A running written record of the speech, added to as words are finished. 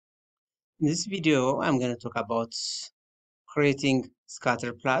In this video, I'm going to talk about creating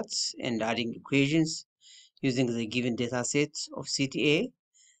scatter plots and adding equations using the given dataset of CTA.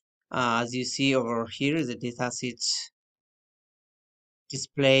 As you see over here, the dataset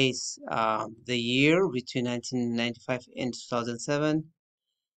displays the year between 1995 and 2007,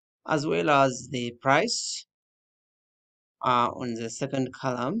 as well as the price on the second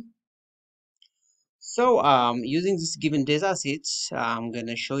column. So using this given dataset, I'm going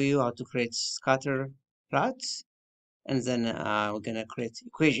to show you how to create scatter plots, and then we're going to create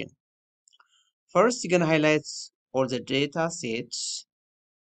equation. First, you're going to highlight all the data sets,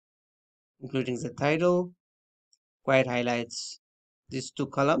 including the title, white highlights these two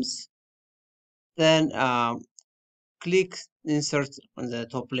columns. Then click insert on the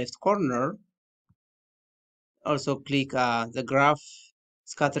top left corner. Also click the graph,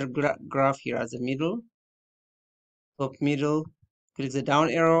 scatter graph here at the middle, top middle. Click the down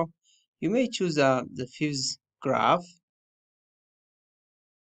arrow. You may choose the fifth graph.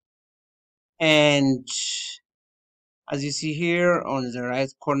 And as you see here on the right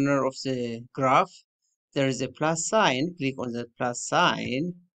corner of the graph, there is a plus sign. Click on the plus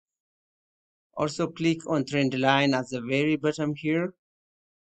sign. Also click on trend line at the very bottom here,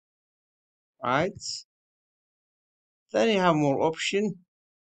 right? Then you have more option.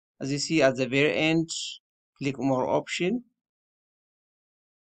 As you see at the very end, click more option.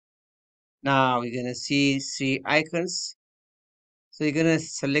 Now you're gonna see three icons. So you're gonna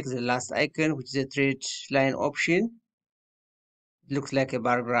select the last icon, which is a trend line option. It looks like a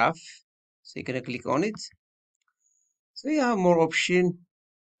bar graph. So you're gonna click on it. So you have more option.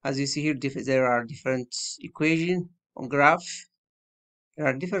 As you see here, there are different equation on graph. There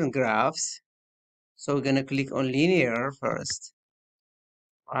are different graphs. So we're gonna click on linear first,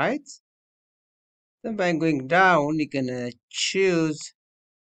 right? Then by going down, you're gonna choose,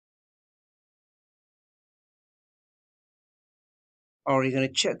 or you're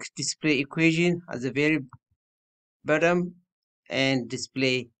gonna check display equation at the very bottom and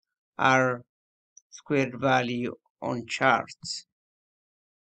display R squared value on charts.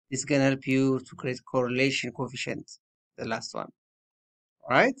 This is gonna help you to create correlation coefficient, the last one. All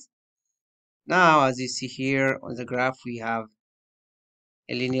right. Now, as you see here on the graph, we have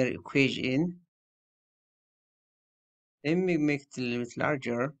a linear equation. Let me make it a little bit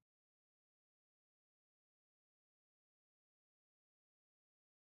larger.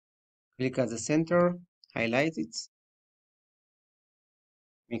 Click at the center, highlight it,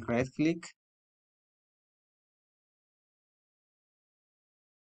 make right click.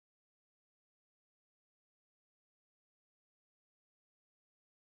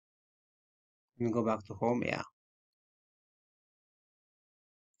 Let me go back to home. Yeah.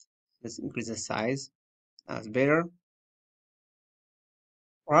 Let's increase the size. That's better.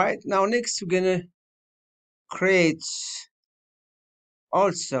 All right. Now, next, we're gonna create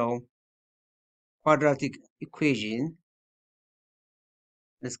also quadratic equation.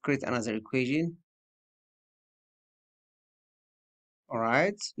 Let's create another equation. All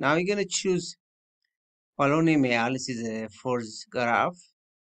right. Now you're gonna choose polynomial. This is a fourth graph.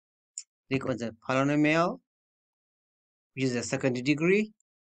 Click on the polynomial, which is the second degree.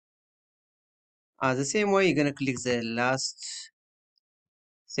 The same way, you're gonna click the last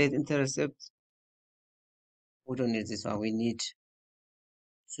set intercept. We don't need this one. We need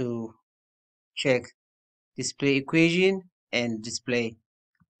to check display equation and display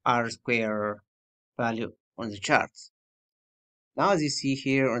R square value on the chart. Now, as you see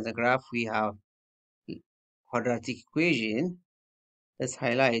here on the graph, we have quadratic equation. Let's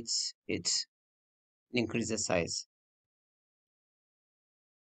highlight it and increase the size.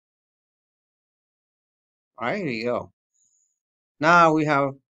 All right, here we go. Now we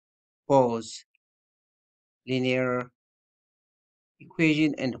have both linear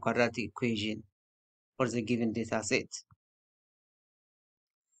equation and quadratic equation for the given data set.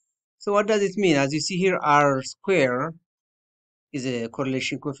 So what does it mean? As you see here, R square is a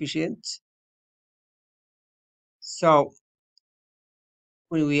correlation coefficient. So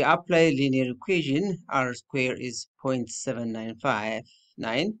when we apply linear equation, R square is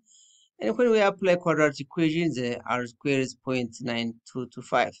 0.7959. And when we apply quadratic equation, the R square is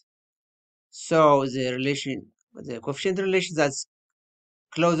 0.9225. So the coefficient relation that's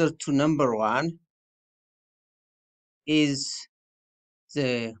closer to number one is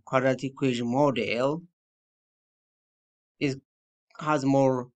the quadratic equation model has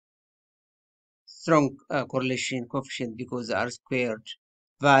more strong correlation coefficient because the R squared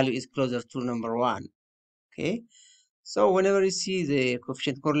value is closer to number one. Okay, so whenever you see the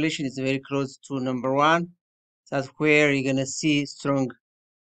coefficient correlation is very close to number one, that's where you're gonna see strong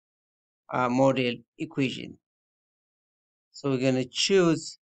model equation. So we're going to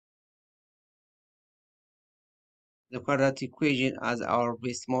choose the quadratic equation as our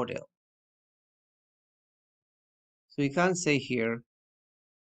base model. So we can say here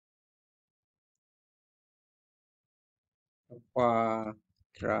quadratic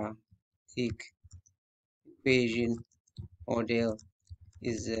equation model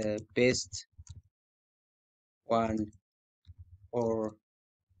is the best one for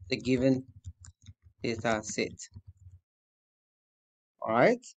the given data set. All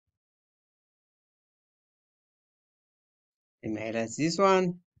right, and highlight this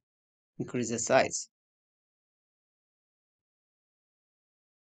one, increase the size.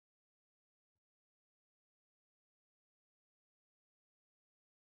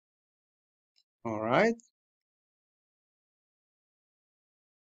 All right,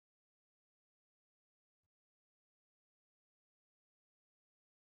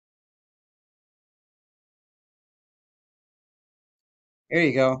 here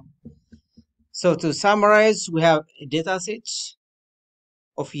you go. So to summarize, we have a data set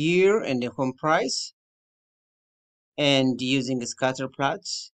of year and the home price, and using a scatter plot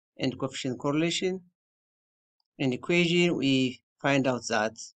and coefficient correlation and equation, we find out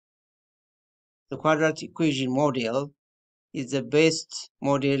that the quadratic equation model is the best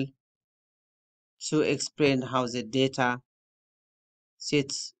model to explain how the data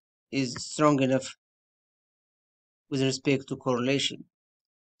set is strong enough with respect to correlation.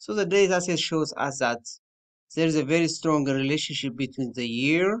 So the data set shows us that there is a very strong relationship between the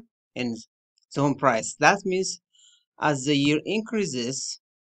year and the home price. That means as the year increases,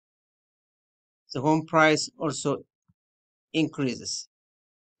 the home price also increases.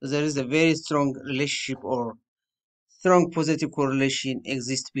 So there is a very strong relationship or strong positive correlation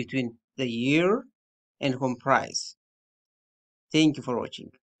exists between the year and home price. Thank you for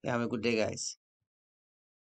watching. Have a good day, guys.